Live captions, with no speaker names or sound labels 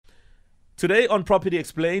Today on Property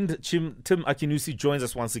Explained, Tim Akinusi joins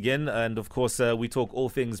us once again. And of course, we talk all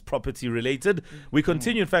things property related. We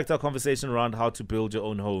continue, in fact, our conversation around how to build your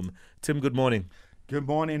own home. Tim, good morning. Good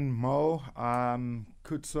morning, Mo,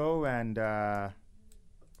 Kutso, and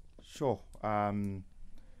sure. I'm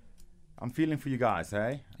feeling for you guys,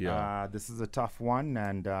 hey? Yeah. This is a tough one,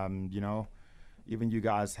 and, even you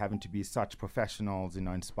guys having to be such professionals,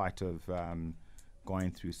 in spite of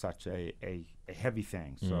going through such a heavy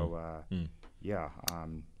thing. So, yeah.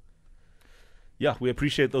 Yeah, we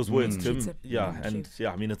appreciate those words, Tim.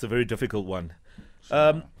 It's a very difficult one.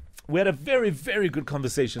 We had a very, very good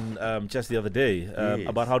conversation just the other day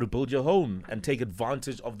about how to build your home and take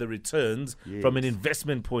advantage of the returns from an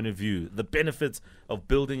investment point of view, the benefits of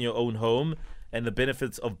building your own home and the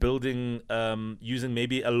benefits of building using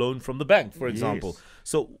maybe a loan from the bank, for example.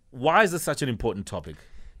 So why is this such an important topic?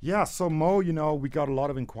 Yeah, so Mo, we got a lot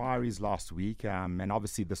of inquiries last week, and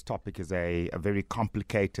obviously this topic is a very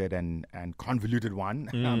complicated and convoluted one.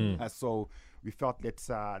 So we felt let's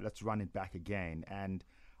run it back again. And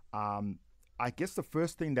I guess the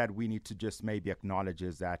first thing that we need to just maybe acknowledge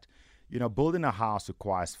is that, building a house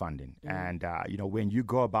requires funding. And, when you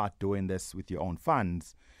go about doing this with your own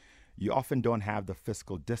funds, you often don't have the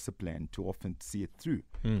fiscal discipline to often see it through.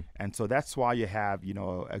 And so that's why you have,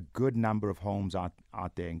 a good number of homes out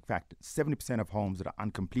there. In fact, 70% of homes that are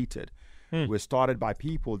uncompleted were started by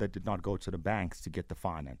people that did not go to the banks to get the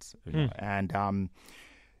finance. And,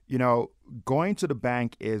 going to the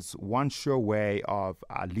bank is one sure way of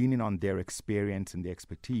leaning on their experience and their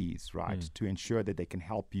expertise, right, to ensure that they can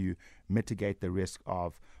help you mitigate the risk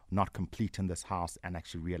of not completing this house and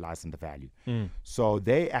actually realizing the value. So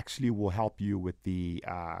they actually will help you with the,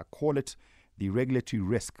 call it the regulatory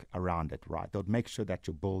risk around it, right? They'll make sure that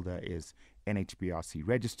your builder is NHBRC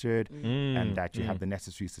registered and that you have the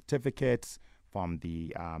necessary certificates from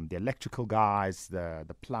the electrical guys,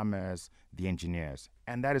 the plumbers, the engineers.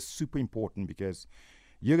 And that is super important because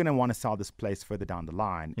you're going to want to sell this place further down the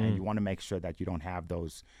line, and you want to make sure that you don't have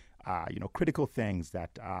those, critical things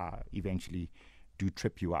that eventually do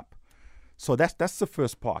trip you up. So that's the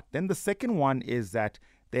first part. Then the second one is that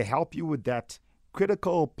they help you with that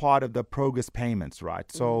critical part of the progress payments,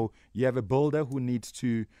 right? So you have a builder who needs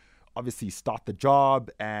to obviously start the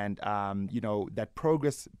job, and that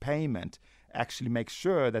progress payment actually makes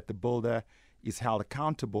sure that the builder is held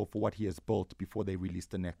accountable for what he has built before they release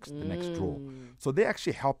the next draw. So they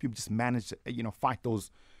actually help you just manage, fight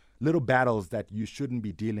those little battles that you shouldn't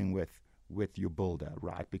be dealing with your builder,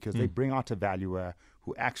 right? Because they bring out a valuer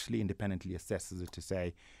who actually independently assesses it to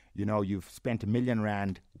say, you've spent R1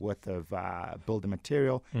 million worth of builder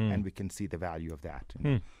material, and we can see the value of that.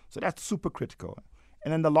 So that's super critical.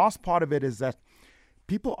 And then the last part of it is that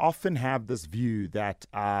people often have this view that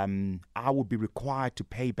I will be required to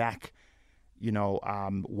pay back,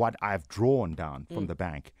 what I've drawn down from the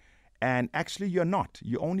bank. And actually you're not.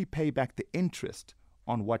 You only pay back the interest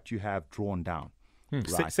on what you have drawn down.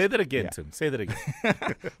 Right. Say that again, Tim. Say that again.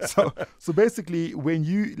 So basically,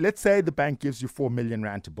 let's say the bank gives you R4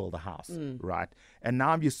 million to build a house, right? And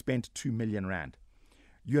now you spent R2 million.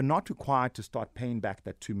 You're not required to start paying back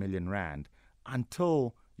that R2 million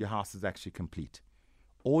until your house is actually complete.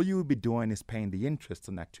 All you will be doing is paying the interest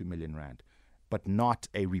on that R2 million, but not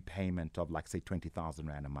a repayment of, like, say, 20,000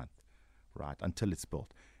 Rand a month, right, until it's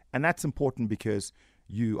built. And that's important because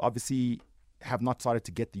you obviously have not started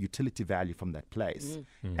to get the utility value from that place.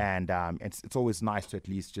 And it's always nice to at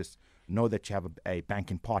least just know that you have a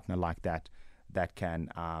banking partner like that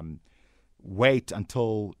can wait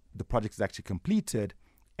until the project is actually completed,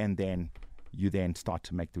 and then you then start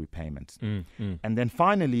to make the repayments. And then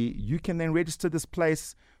finally, you can then register this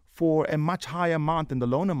place for a much higher amount than the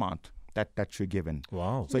loan amount that you're given.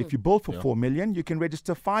 Wow. So if you build for 4 million, you can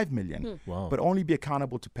register 5 million, but only be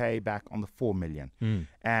accountable to pay back on the 4 million.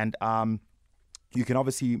 And you can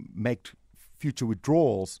obviously make future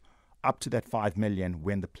withdrawals up to that 5 million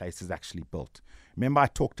when the place is actually built. Remember, I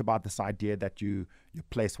talked about this idea that your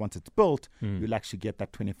place, once it's built, you'll actually get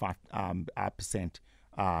that 25%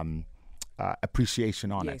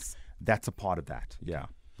 appreciation on it. That's a part of that. Yeah.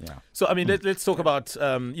 So let's talk about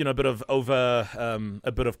a bit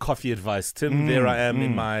of coffee advice, Tim. There I am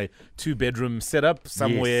in my 2-bedroom setup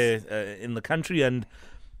somewhere in the country, and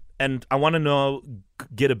I want to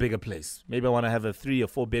get a bigger place. Maybe I want to have a 3 or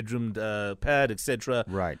 4 bedroom pad, etc.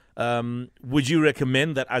 Right. Would you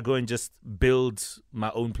recommend that I go and just build my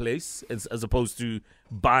own place as opposed to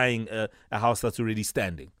buying a house that's already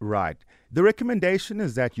standing? Right. The recommendation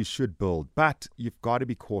is that you should build, but you've got to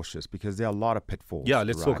be cautious because there are a lot of pitfalls. Yeah,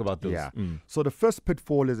 let's talk about those. Yeah. So the first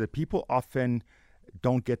pitfall is that people often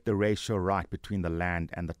don't get the ratio right between the land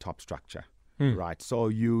and the top structure, right? So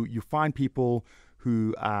you find people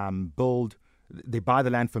who they buy the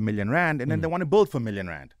land for R1 million and then they want to build for R1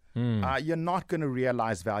 million. You're not going to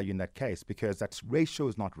realize value in that case because that ratio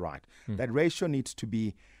is not right. That ratio needs to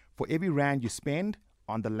be, for every rand you spend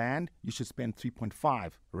on the land, you should spend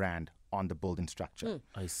 3.5 rand on the building structure.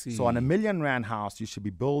 I see. So on R1 million house, you should be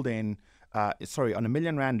building, on R1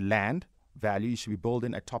 million land value, you should be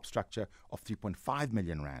building a top structure of 3.5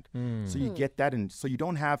 million rand. So you get that, and so you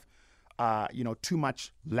don't have, too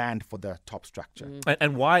much land for the top structure.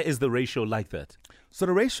 And why is the ratio like that? So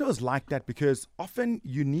the ratio is like that because often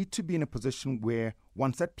you need to be in a position where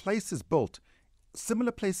once that place is built,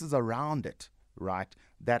 similar places around it, right,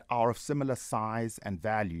 that are of similar size and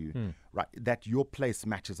value, right, that your place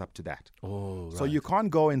matches up to that. Oh, right. So you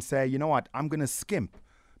can't go and say, you know what, I'm going to skimp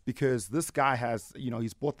because this guy has,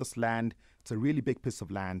 he's bought this land. It's a really big piece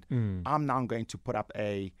of land. I'm now going to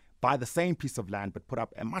buy the same piece of land, but put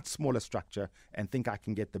up a much smaller structure and think I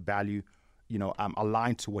can get the value,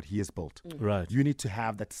 aligned to what he has built. Right. You need to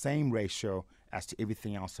have that same ratio as to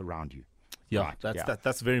everything else around you. Yeah, right.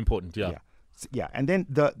 That's very important. Yeah. Yeah. And then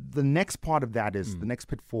the next part of that is, the next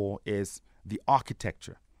pitfall is the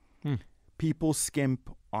architecture. People skimp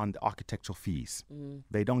on the architectural fees.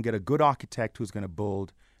 They don't get a good architect who's going to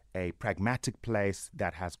build a pragmatic place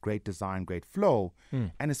that has great design, great flow,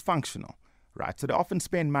 and is functional, right? So they often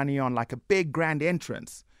spend money on like a big grand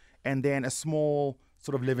entrance and then a small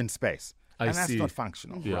sort of living space. And that's not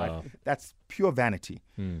functional, right? That's pure vanity.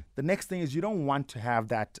 The next thing is you don't want to have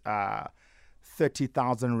that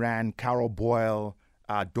 30,000 rand Carol Boyle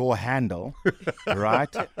door handle,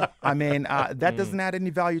 right? I mean, that doesn't add any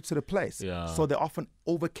value to the place. So they often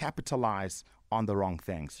overcapitalize on the wrong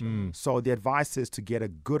things. So the advice is to get a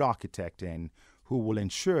good architect in who will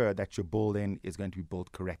ensure that your building is going to be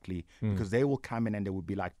built correctly, because they will come in and they will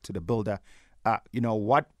be like to the builder,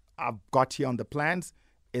 what I've got here on the plans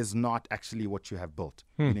is not actually what you have built.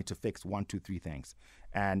 You need to fix 1, 2, 3 things.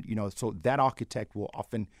 And, so that architect will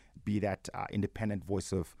often be that independent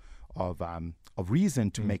voice of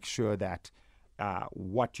reason to make sure that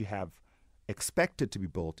what you have expected to be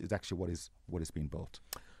built is actually what is being built.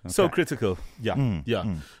 Okay. So critical.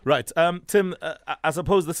 Yeah. Right. Tim, I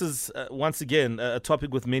suppose this is, once again, a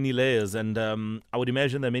topic with many layers, and I would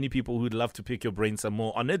imagine there are many people who'd love to pick your brain some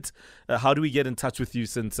more on it. How do we get in touch with you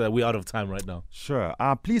since we're out of time right now? Sure.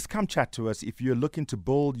 Please come chat to us. If you're looking to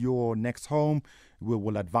build your next home, we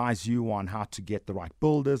will advise you on how to get the right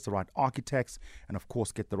builders, the right architects, and of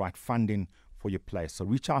course get the right funding for your place. So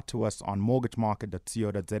reach out to us on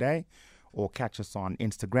mortgagemarket.co.za or catch us on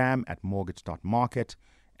Instagram at mortgage.market.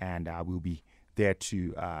 And we'll be there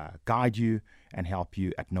to guide you and help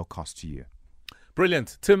you at no cost to you.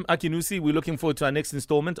 Brilliant. Tim Akinusi, we're looking forward to our next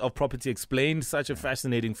installment of Property Explained. Such a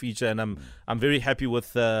fascinating feature, and I'm very happy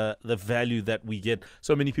with the value that we get.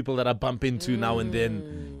 So many people that I bump into now and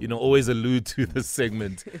then, always allude to this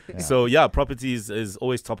segment. So, property is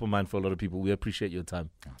always top of mind for a lot of people. We appreciate your time.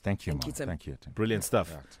 Thank you, Tim. Brilliant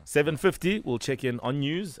stuff. 7:50, we'll check in on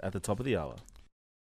news at the top of the hour.